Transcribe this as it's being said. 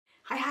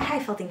Hi,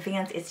 felting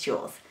fans, it's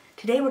Jules.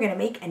 Today we're going to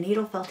make a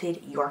needle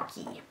felted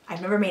Yorkie.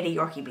 I've never made a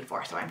Yorkie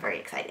before, so I'm very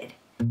excited.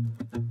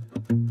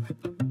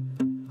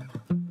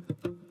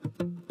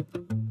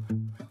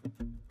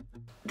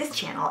 This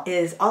channel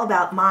is all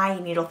about my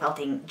needle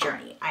felting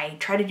journey. I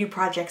try to do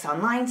projects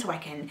online so I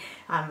can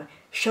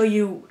show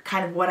you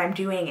kind of what I'm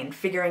doing and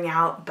figuring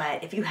out,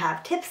 but if you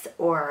have tips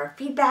or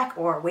feedback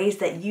or ways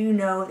that you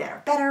know that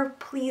are better,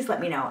 please let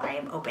me know. I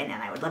am open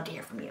and I would love to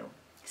hear from you.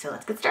 So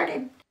let's get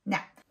started. Now,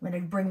 I'm going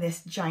to bring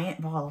this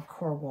giant ball of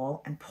core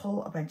wool and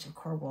pull a bunch of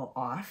core wool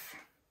off.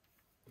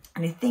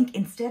 And I think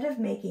instead of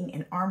making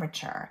an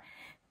armature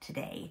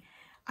today,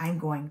 I'm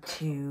going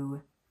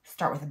to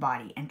start with a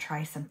body and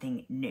try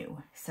something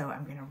new. So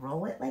I'm going to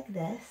roll it like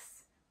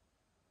this.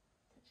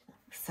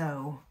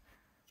 So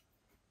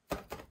I'm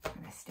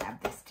going to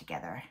stab this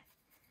together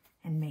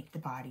and make the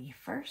body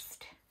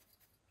first.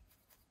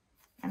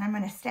 And I'm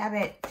going to stab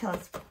it till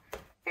it's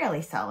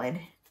fairly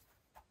solid.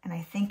 And I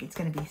think it's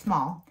going to be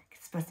small.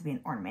 It's supposed to be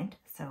an ornament,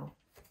 so.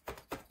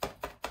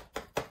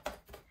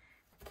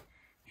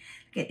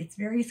 Okay, it's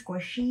very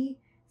squishy.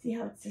 See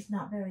how it's just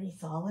not very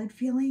solid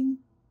feeling?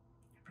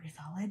 Pretty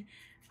solid.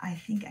 I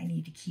think I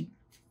need to keep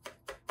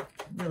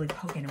really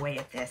poking away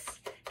at this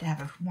to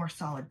have a more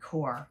solid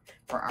core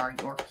for our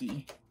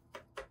Yorkie.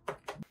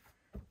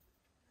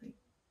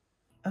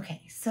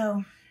 Okay,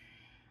 so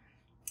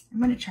I'm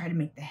going to try to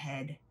make the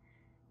head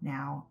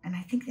now. And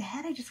I think the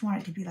head, I just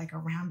want it to be like a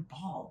round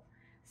ball.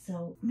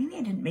 So maybe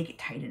I didn't make it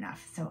tight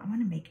enough. So I'm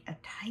going to make a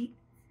tight,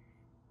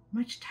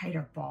 much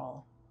tighter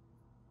ball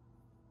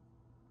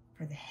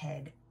for the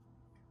head.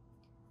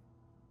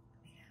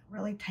 A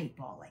really tight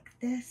ball like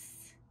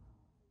this.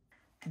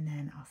 And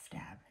then I'll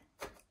stab.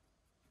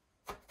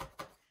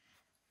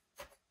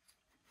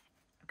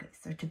 Okay,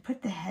 so to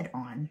put the head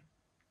on,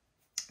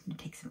 I'm going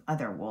to take some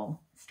other wool,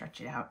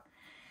 stretch it out,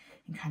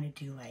 and kind of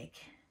do like,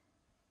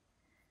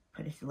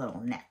 put a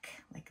little neck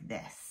like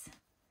this.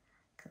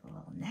 A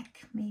little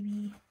neck,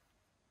 maybe.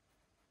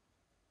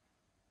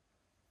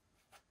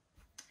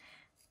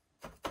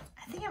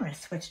 I think I'm going to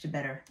switch to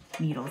better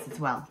needles as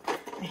well.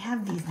 I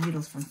have these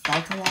needles from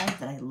Faltalize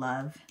that I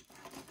love.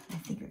 I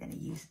think we're going to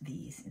use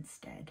these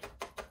instead.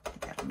 I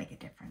think that'll make a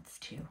difference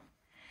too.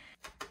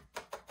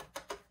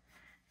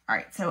 All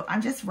right, so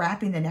I'm just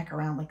wrapping the neck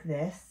around like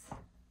this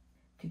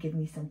to give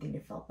me something to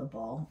felt the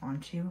ball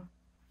onto.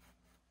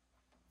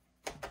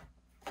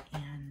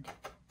 And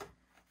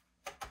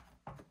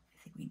I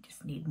think we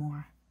just need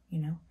more, you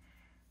know.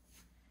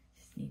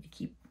 Just need to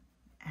keep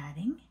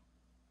adding.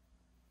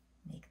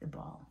 Make the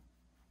ball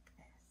like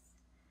this.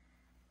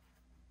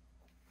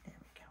 There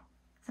we go.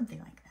 Something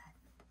like that.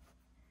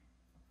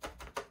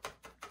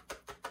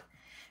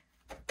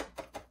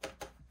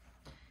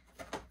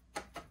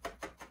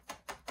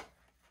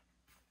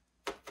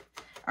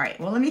 All right,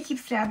 well, let me keep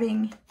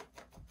stabbing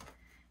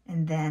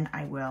and then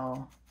I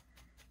will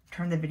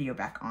turn the video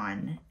back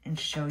on and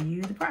show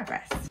you the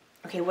progress.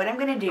 Okay, what I'm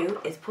gonna do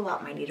is pull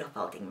out my needle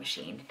felting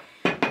machine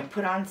and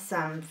put on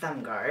some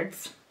thumb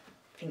guards,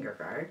 finger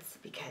guards,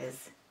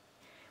 because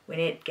when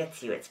it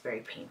gets you, it's very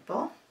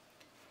painful.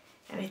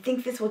 And I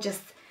think this will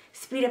just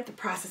speed up the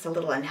process a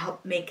little and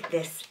help make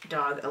this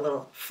dog a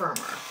little firmer,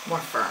 more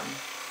firm.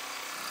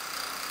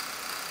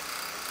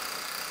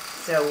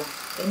 So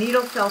the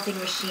needle felting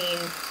machine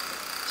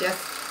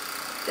just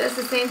does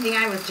the same thing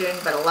I was doing,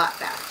 but a lot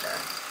faster.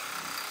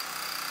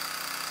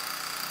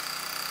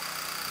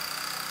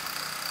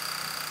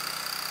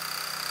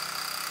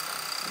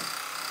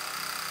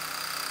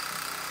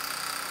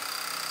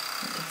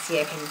 You can see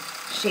I can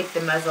shape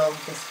the muzzle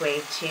this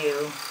way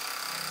too.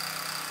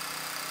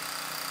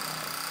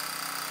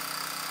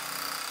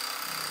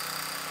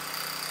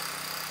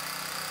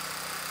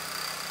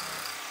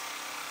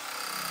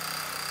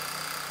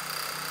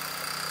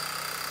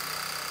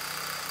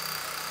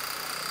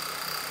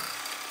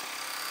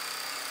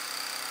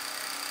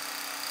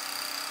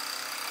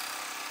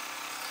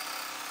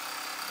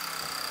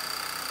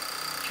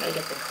 Try to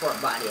get the core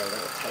body a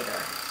little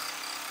tighter.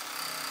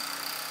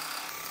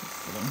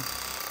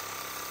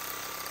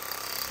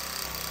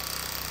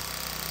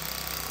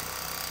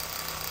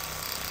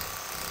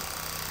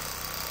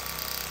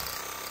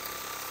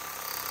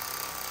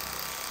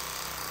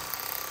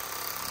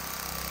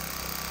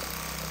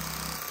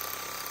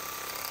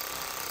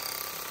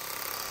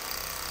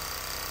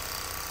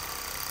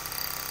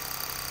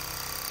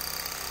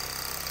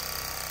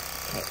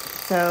 Okay,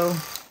 so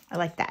I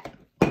like that.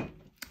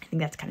 I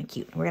think that's kind of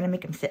cute. We're going to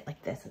make him sit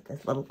like this with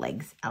his little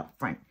legs out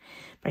front.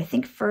 But I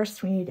think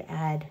first we need to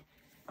add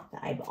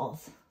the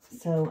eyeballs.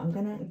 So I'm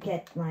going to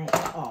get my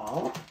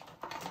eyeball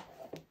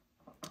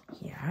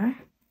here.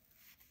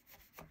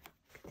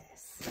 Like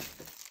this.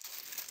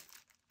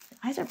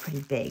 The eyes are pretty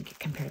big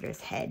compared to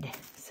his head.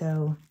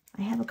 So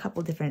I have a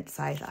couple different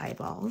size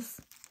eyeballs.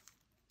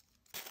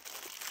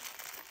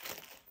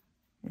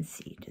 Let's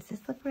see, does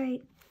this look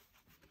right?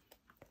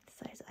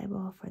 Size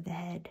eyeball for the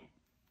head.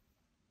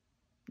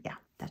 Yeah,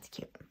 that's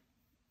cute. I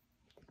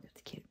think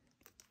that's cute.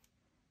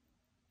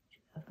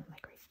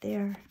 Like right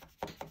there.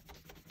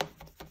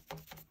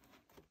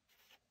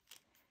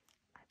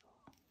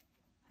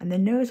 And the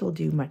nose will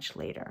do much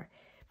later.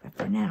 But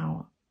for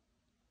now,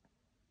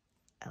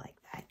 I like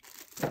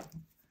that.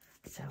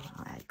 So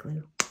I'll add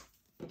glue.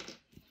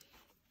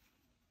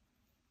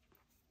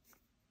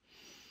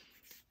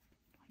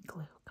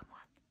 Glue, come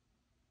on.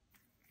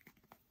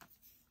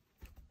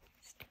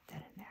 Stick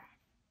that in there.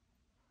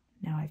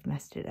 Now I've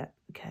messed it up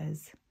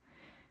because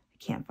I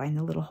can't find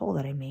the little hole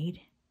that I made.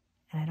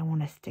 And I don't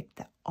want to stick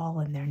that all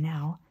in there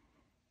now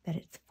that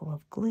it's full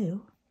of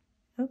glue.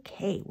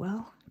 Okay,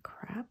 well,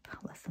 crap,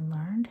 lesson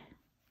learned.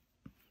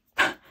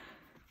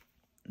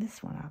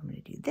 This one I'm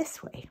going to do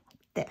this way,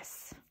 like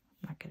this.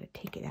 I'm not going to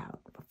take it out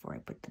before I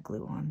put the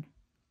glue on.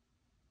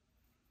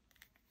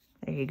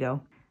 There you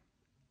go.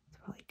 It's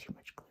probably too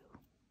much glue.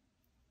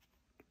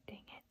 Dang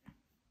it.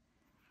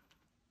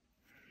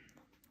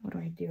 What do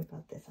I do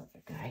about this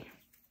other guy?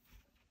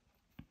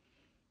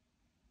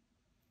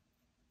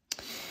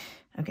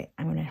 Okay,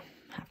 I'm going to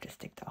have to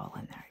stick it all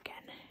in there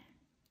again.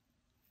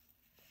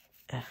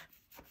 Ugh.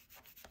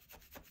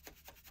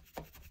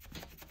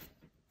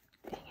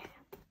 Dang it.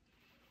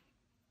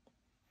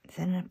 Is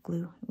that enough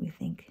glue, we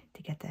think,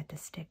 to get that to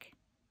stick?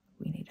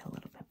 We need a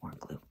little bit more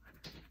glue.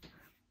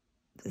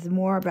 This is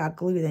more about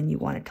glue than you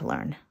wanted to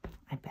learn,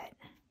 I bet.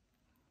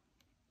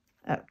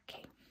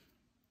 Okay.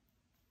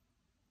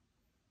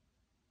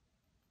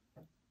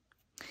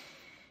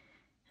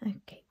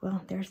 Okay,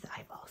 well, there's the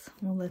eyeballs.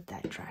 We'll let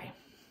that dry.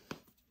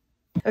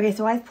 Okay,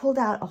 so I've pulled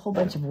out a whole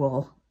bunch of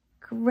wool.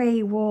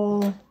 Gray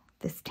wool,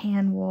 this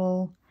tan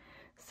wool,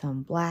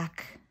 some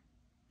black.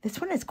 This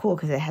one is cool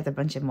because it has a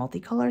bunch of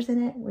multicolors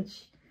in it,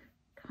 which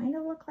kind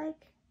of look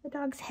like the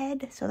dog's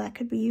head, so that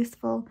could be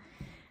useful.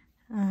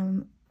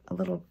 A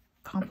little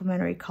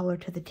complementary color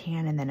to the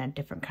tan, and then a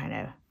different kind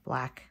of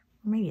black.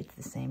 Or maybe it's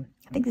the same.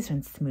 I think this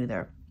one's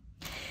smoother.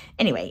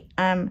 Anyway,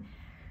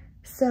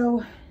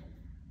 so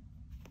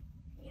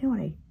you know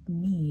what I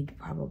need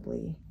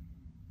probably?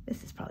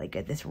 This is probably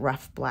good, this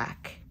rough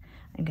black.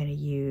 I'm gonna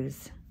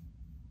use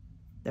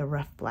the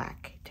rough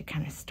black to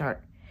kind of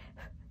start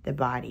the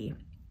body,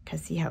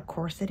 because see how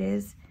coarse it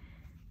is?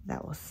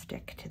 That will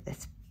stick to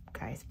this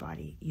guy's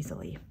body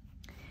easily.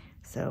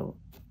 So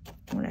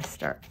I'm gonna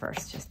start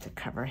first just to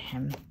cover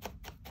him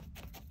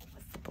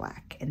with the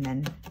black, and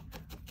then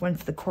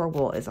once the core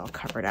wool is all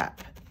covered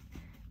up,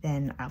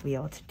 then I'll be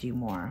able to do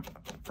more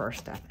fur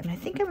stuff. And I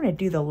think I'm gonna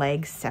do the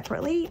legs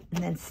separately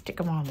and then stick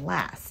them on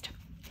last.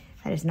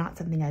 That is not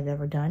something I've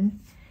ever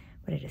done,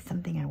 but it is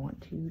something I want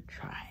to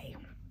try.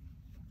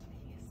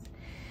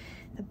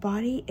 The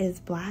body is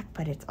black,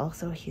 but it's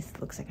also, he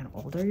looks like an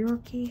older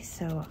Yorkie,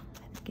 so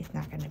I think it's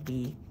not gonna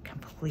be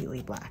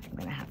completely black. I'm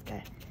gonna have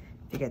to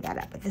figure that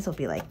out, but this will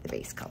be like the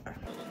base color.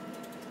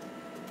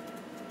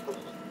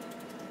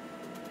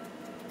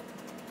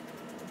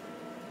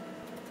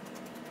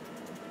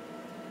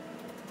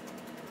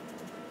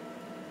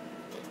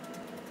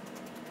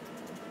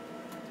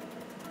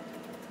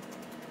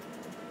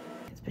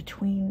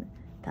 Between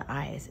the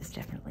eyes is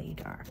definitely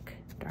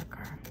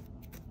darker.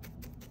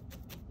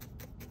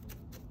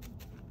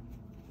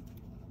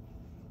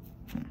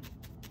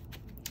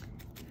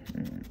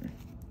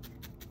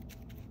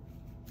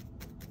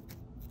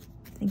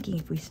 Thinking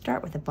if we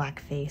start with a black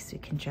face,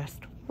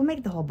 we'll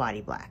make the whole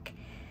body black.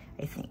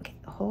 I think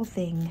the whole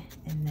thing,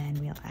 and then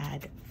we'll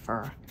add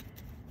fur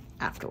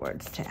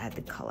afterwards to add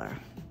the color.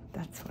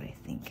 That's what I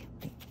think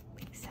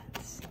makes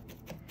sense.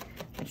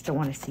 I just don't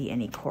want to see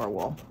any core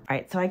wool. All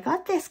right, so I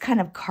got this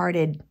kind of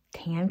carded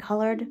tan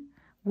colored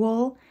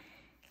wool,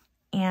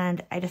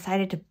 and I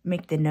decided to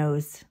make the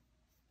nose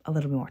a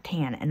little more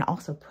tan and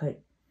also put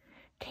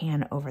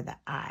tan over the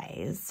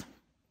eyes.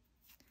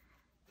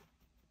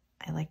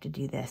 I like to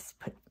do this,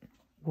 put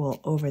wool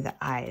over the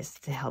eyes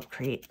to help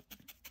create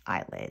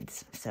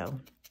eyelids. So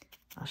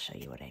I'll show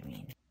you what I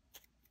mean.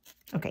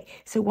 Okay,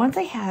 so once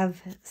I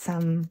have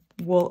some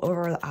wool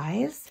over the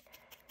eyes,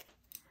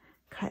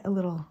 cut a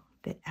little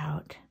bit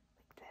out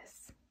like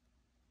this.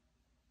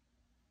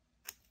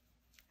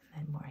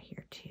 And then more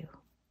here too.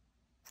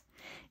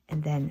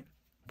 And then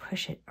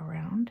push it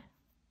around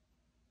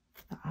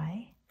the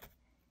eye.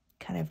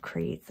 Kind of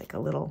creates like a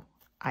little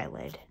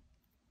eyelid.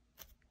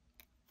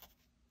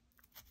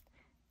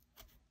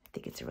 I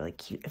think it's a really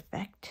cute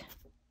effect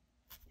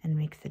and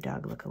makes the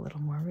dog look a little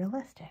more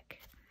realistic.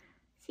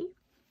 See?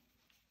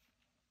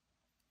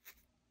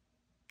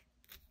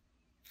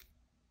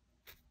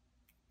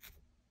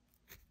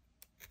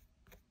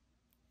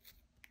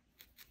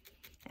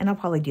 And I'll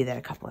probably do that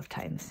a couple of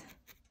times,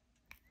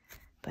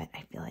 but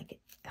I feel like it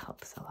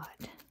helps a lot.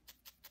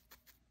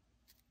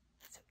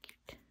 So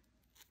cute.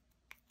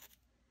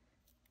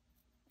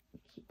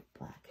 Keep it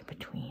black in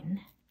between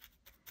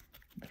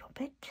a little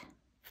bit.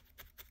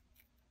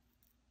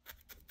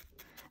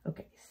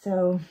 Okay,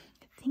 so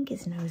I think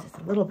his nose is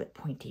a little bit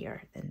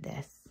pointier than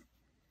this,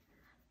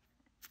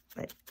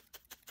 but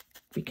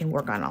we can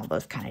work on all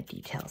those kind of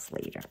details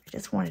later. I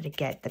just wanted to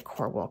get the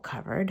core wool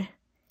covered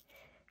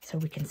so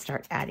we can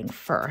start adding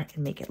fur and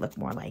make it look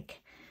more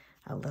like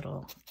a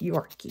little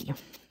Yorkie.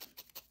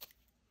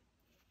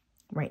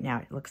 Right now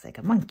it looks like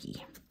a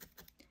monkey,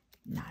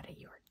 not a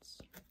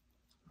Yorkie.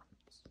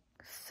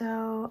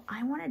 So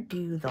I want to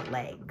do the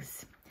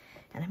legs,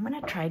 and I'm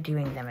going to try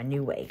doing them a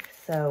new way.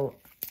 So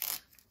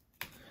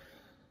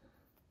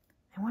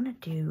I want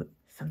to do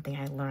something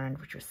I learned,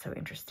 which was so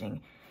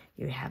interesting.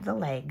 You have the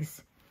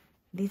legs.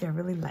 These are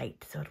really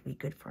light, so it'll be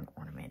good for an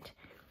ornament.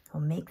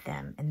 We'll make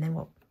them, and then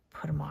we'll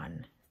put them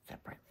on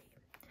separately.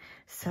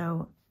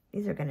 So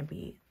these are going to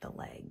be the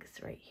legs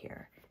right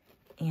here,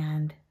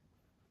 and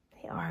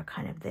they are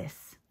kind of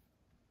this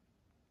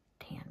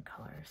tan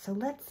color. So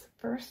let's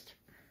first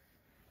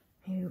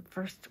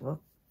we'll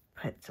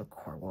put some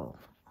coral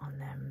on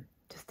them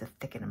just to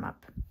thicken them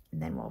up,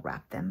 and then we'll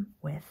wrap them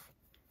with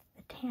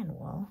the tan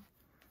wool.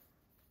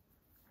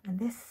 And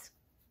this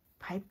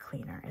pipe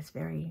cleaner is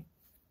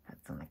got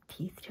some like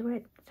teeth to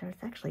it, so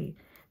it's actually,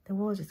 the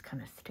wool just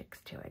kind of sticks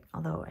to it.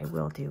 Although I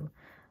will do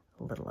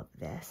a little of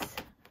this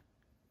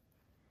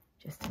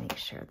just to make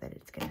sure that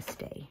it's going to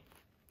stay.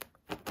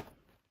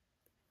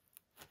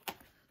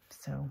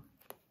 So,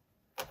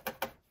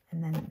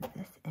 and then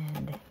this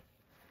end,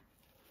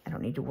 I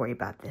don't need to worry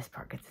about this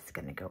part because it's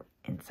going to go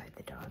inside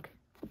the dog.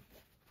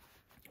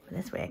 But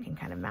this way I can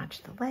kind of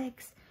match the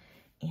legs,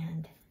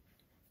 and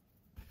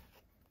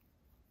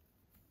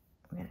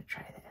I'm going to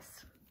try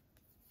this.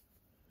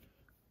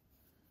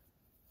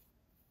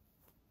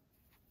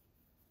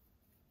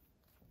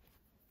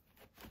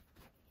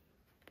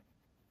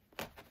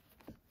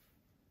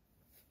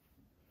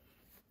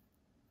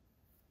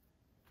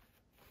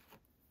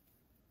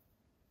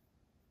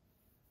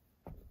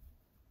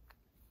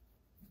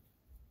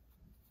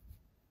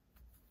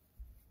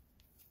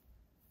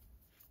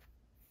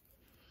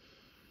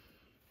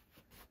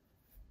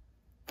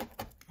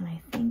 And I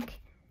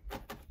think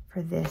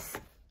for this,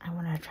 I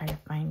want to try to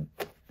find,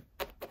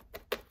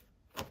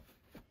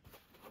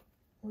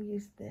 we'll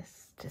use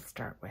this to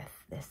start with,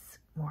 this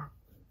more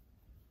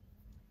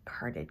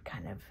carded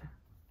kind of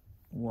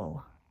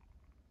wool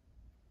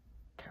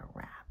to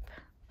wrap.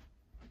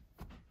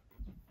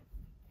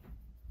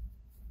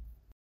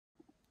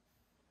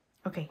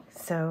 Okay,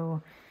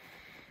 so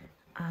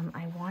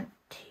I want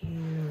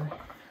to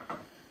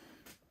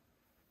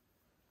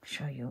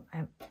show you,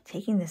 I'm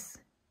taking this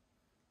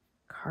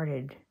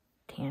carded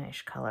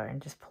tannish color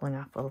and just pulling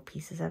off little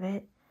pieces of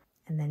it,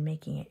 and then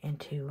making it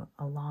into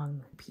a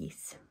long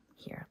piece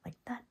here like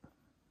that.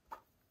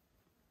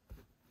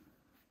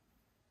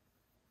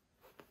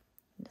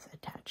 Just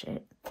attach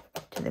it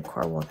to the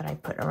coral wool that I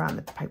put around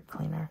the pipe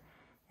cleaner,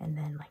 and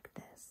then like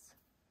this,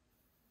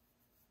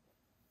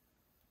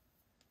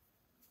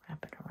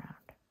 wrap it around.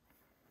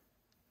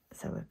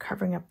 So we're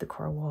covering up the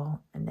coral wool,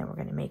 and then we're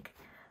going to make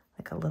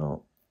like a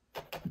little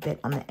bit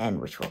on the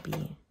end, which will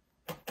be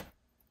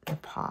the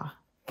paw,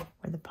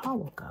 where the paw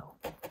will go.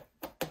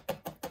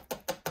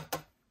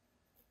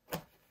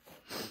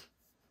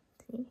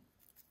 See?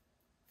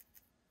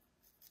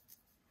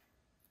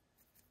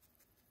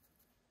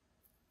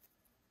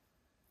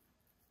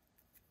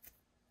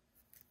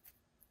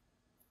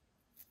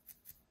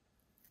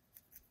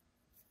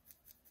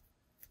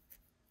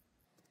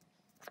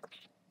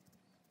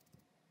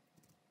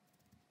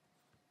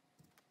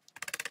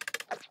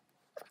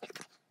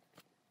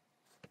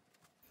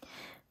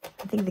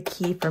 I think the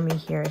key for me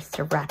here is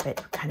to wrap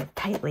it kind of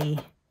tightly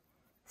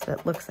so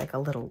it looks like a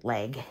little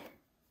leg,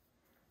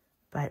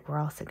 but we're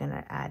also going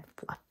to add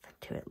fluff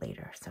to it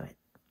later so it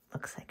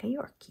looks like a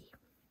Yorkie.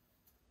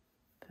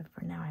 But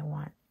for now I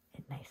want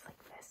it nice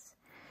like this,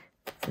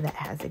 so that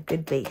has a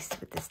good base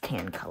with this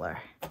tan color.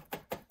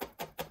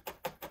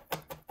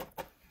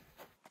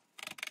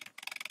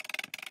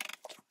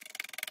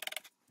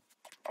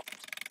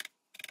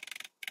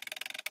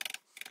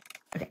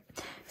 Okay,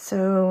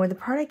 so the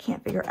part I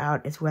can't figure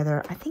out is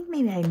whether, I think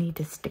maybe I need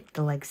to stick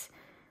the legs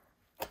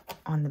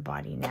on the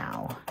body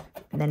now.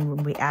 And then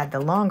when we add the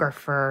longer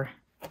fur,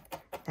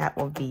 that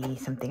will be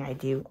something I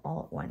do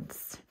all at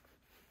once.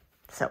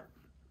 So,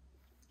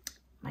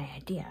 my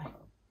idea.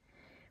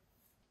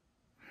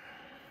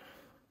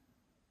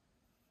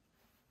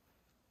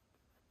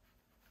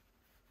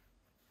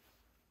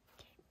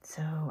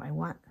 So I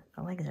want,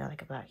 the legs are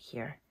like about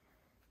here.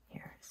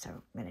 So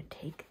I'm going to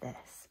take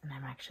this, and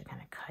I'm actually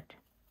going to cut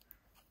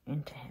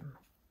into him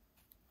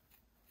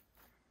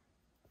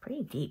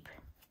pretty deep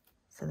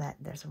so that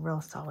there's a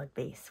real solid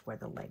base where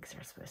the legs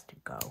are supposed to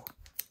go.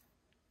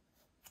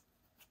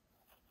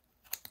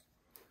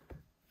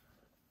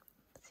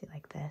 See,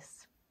 like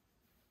this.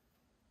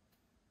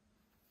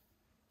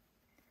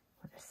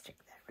 We'll just stick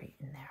that right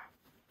in there.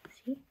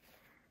 See?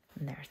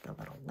 And there's the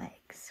little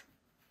legs.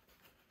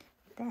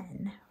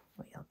 Then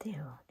what you'll do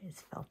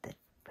is felt it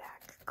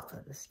back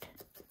closed.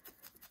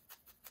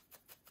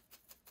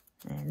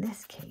 And in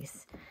this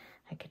case,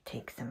 I could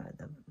take some of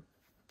the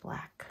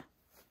black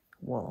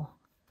wool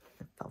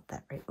and felt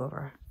that right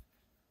over.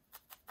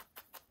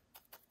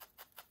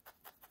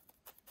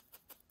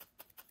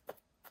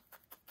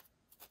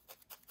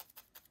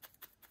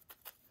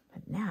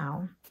 But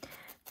now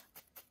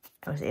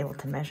I was able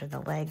to measure the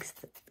legs,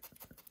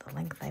 the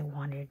length I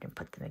wanted, and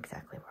put them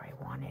exactly where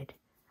I wanted.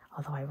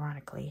 Although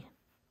ironically,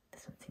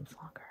 this one seems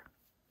longer.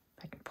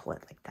 I can pull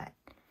it like that.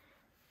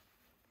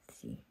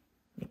 See,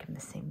 make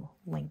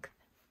length,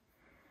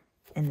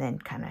 and then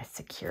kind of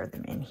secure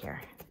them in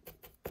here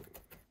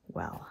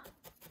well.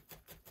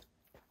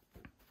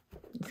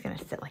 It's going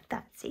to sit like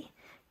that, see? You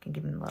can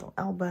give them little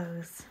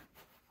elbows.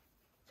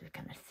 So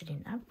kind of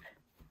sitting up,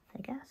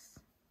 I guess.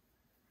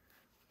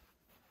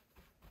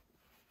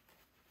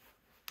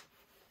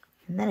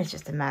 And then it's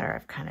just a matter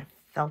of kind of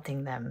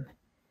felting them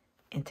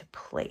into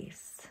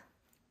place.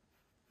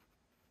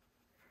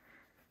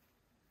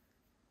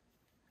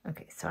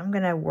 Okay, so I'm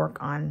going to work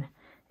on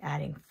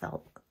adding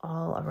felt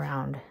all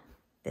around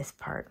this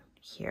part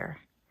here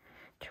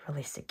to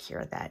really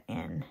secure that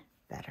in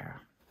better.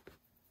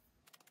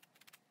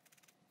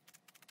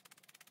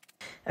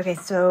 Okay,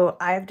 so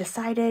I've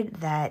decided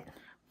that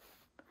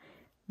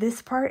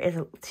this part is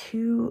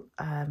too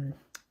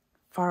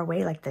far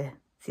away, like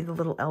see the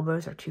little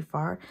elbows are too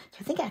far. So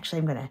I think actually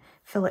I'm gonna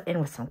fill it in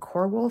with some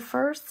core wool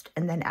first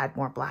and then add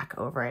more black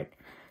over it,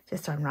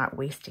 just so I'm not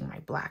wasting my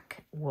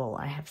black wool.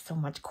 I have so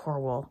much core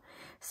wool.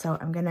 So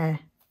I'm gonna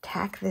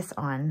tack this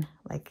on,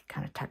 like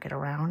kind of tuck it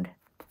around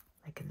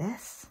like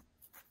this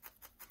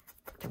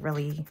to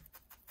really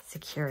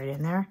secure it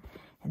in there.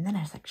 And then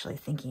I was actually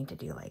thinking to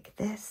do like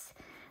this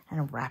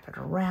and wrap it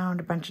around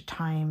a bunch of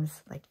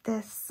times like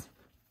this.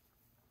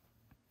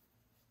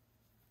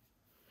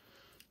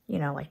 You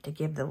know, like to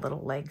give the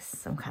little legs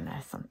some kind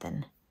of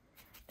something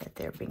that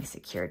they're being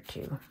secured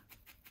to.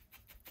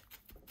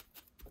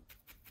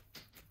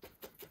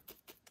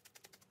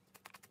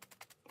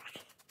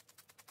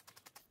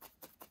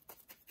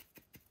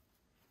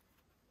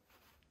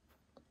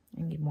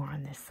 I need more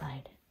on this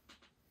side.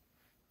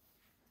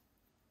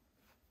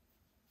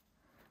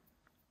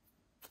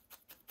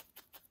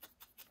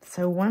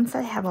 So once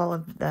I have all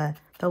of the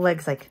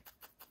legs like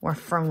more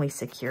firmly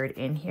secured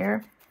in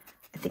here,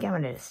 I think I'm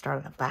going to start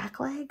on the back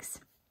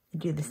legs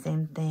and do the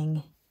same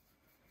thing,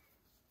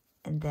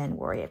 and then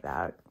worry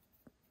about,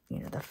 you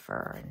know, the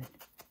fur and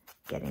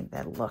getting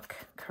the look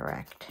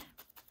correct.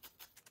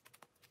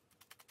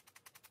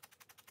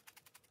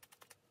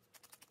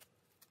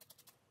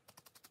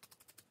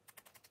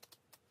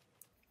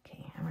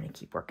 Okay, I'm going to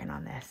keep working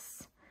on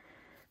this,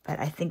 but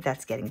I think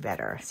that's getting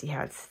better. See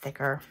how it's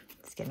thicker?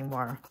 It's getting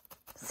more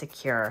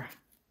secure.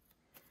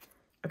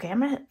 Okay, I'm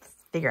going to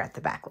figure out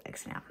the back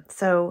legs now.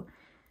 So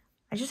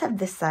I just have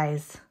this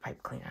size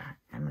pipe cleaner.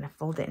 I'm going to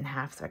fold it in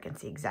half so I can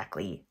see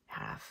exactly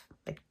half,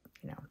 like,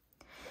 you know.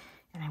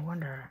 And I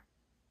wonder,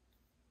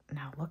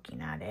 now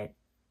looking at it,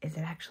 is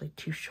it actually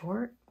too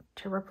short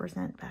to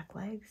represent back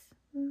legs?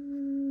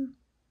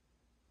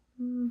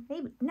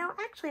 Maybe. No,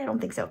 actually, I don't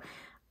think so.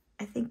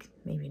 I think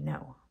maybe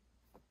no,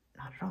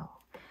 not at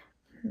all.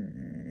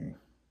 The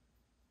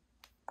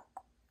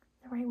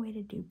right way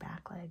to do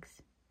back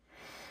legs?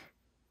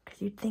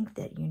 Because you'd think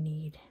that you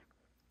need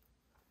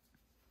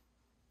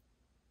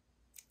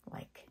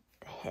like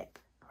the hip,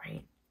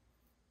 right?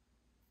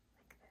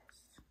 Like this,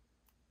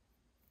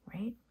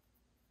 right?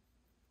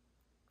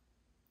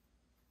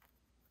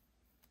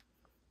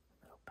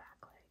 Little back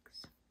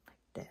legs,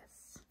 like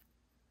this.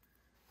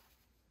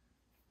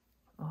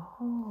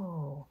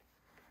 Oh,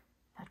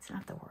 that's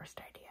not the worst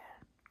idea.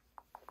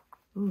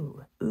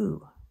 Ooh.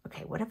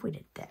 Okay, what if we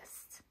did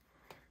this?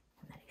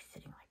 And then he's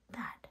sitting like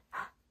that.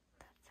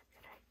 That's a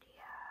good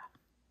idea.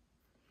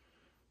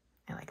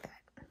 I like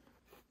that.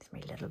 It's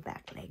my little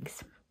back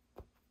legs.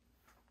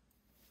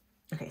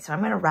 Okay, so I'm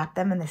going to wrap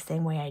them in the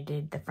same way I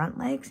did the front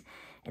legs,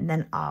 and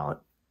then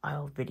I'll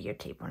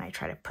videotape when I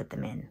try to put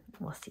them in.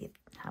 We'll see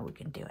how we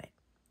can do it.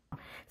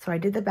 So I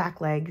did the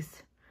back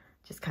legs,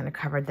 just kind of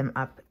covered them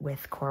up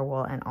with core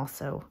wool and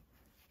also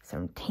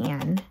some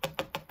tan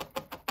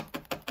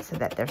so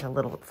that there's a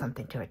little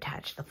something to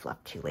attach the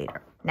fluff to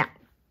later. Now,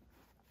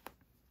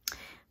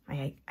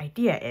 my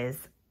idea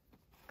is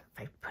if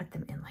I put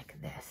them in like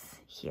this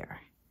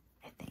here,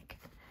 I think.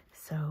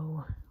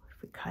 So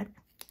if we cut,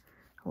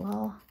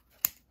 well,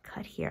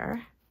 cut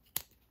here,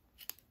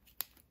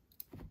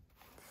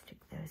 stick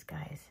those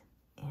guys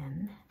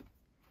in,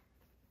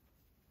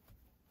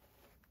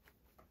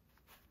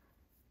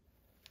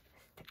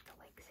 stick the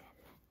legs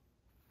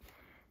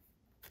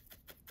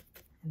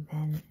in, and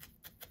then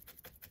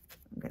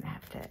I'm gonna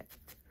have to,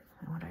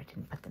 I wonder I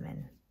didn't put them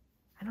in,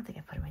 I don't think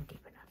I put them in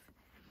deep enough.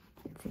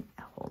 I think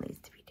the hole needs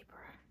to be deeper.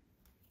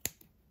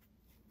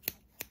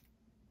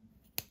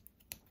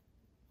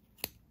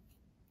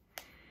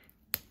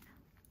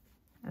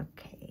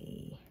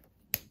 Okay,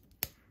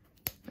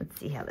 let's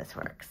see how this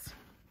works.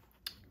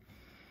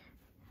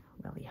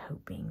 Really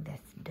hoping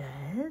this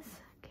does.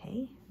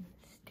 Okay,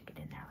 stick it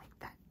in there like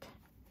that.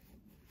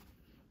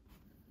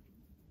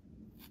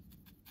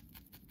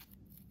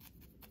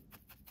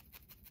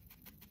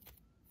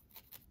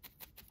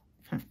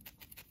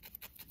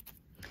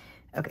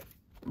 Okay,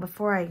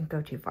 before I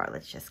go too far,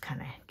 let's just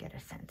kind of get a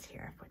sense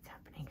here of what's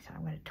happening. So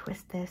I'm going to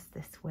twist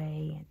this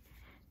way and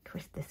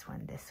twist this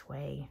one this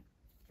way.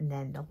 And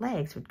then the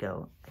legs would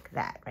go like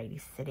that, right?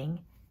 He's sitting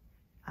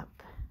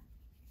up.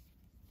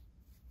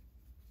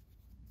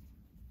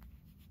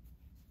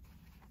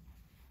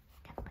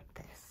 Kind of like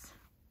this.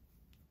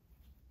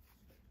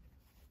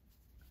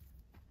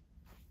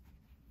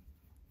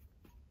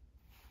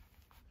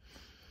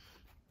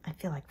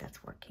 feel like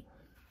that's working.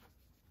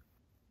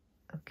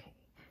 Okay,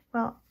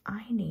 well,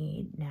 I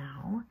need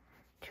now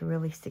to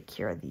really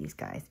secure these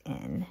guys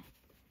in.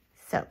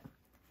 So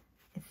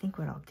I think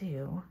what I'll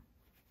do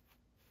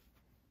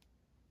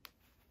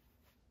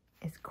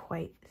is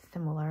quite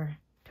similar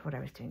to what I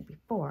was doing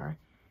before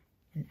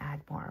and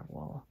add more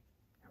wool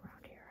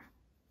around here.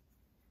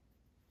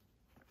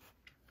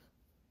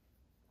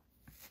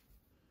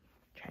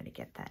 Try to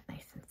get that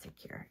nice and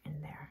secure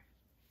in there.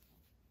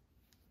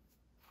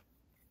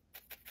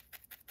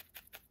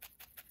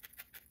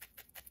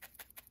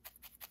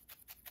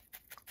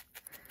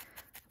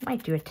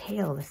 Might do a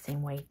tail the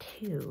same way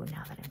too,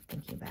 now that I'm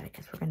thinking about it,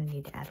 because we're going to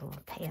need to add a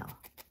little tail.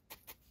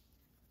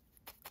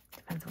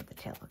 Depends on what the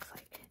tail looks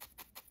like.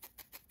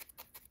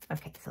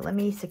 Okay, so let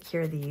me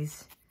secure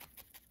these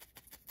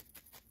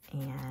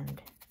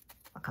and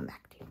I'll come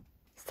back to you.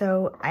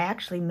 So I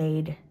actually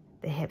made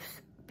the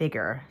hips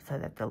bigger so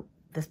that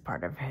this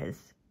part of his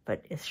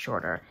foot is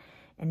shorter.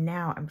 And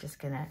now I'm just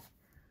gonna,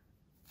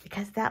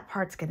 because that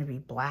part's gonna be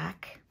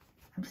black,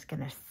 I'm just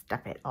gonna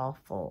stuff it all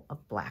full of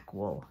black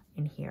wool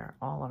in here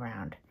all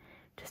around,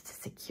 just to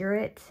secure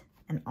it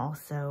and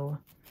also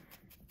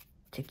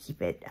to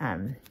keep it,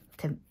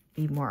 to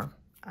be more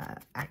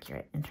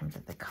accurate in terms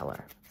of the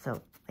color.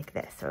 So like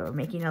this, so we're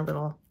making a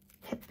little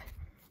hip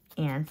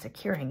and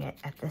securing it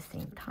at the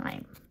same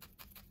time.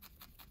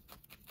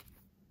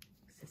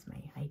 This is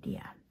my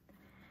idea.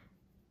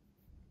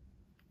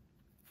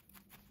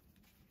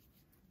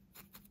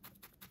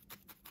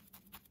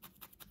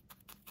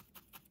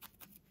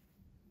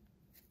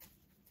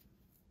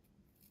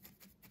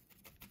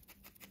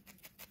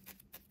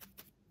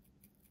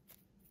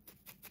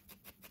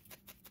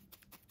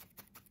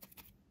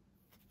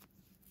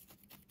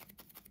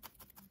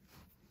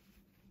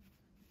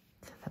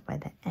 By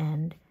the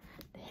end,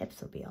 the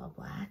hips will be all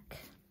black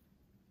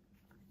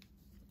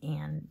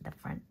and the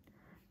front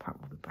part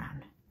will be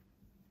brown.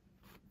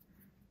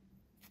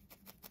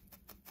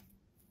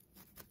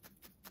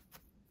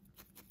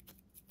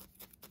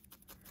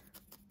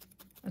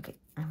 Okay,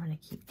 I'm going to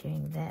keep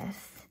doing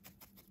this,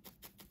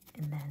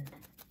 and then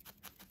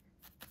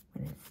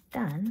when it's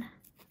done,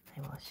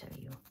 I will show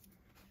you.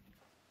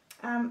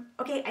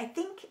 Okay, I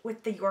think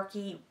with the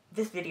Yorkie,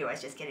 this video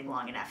is just getting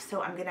long enough,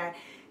 so I'm gonna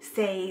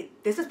say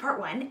this is part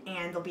 1,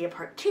 and there'll be a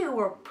part 2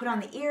 where we'll put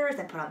on the ears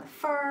and put on the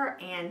fur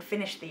and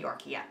finish the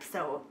Yorkie up.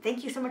 So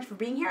thank you so much for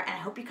being here, and I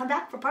hope you come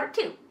back for part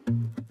 2.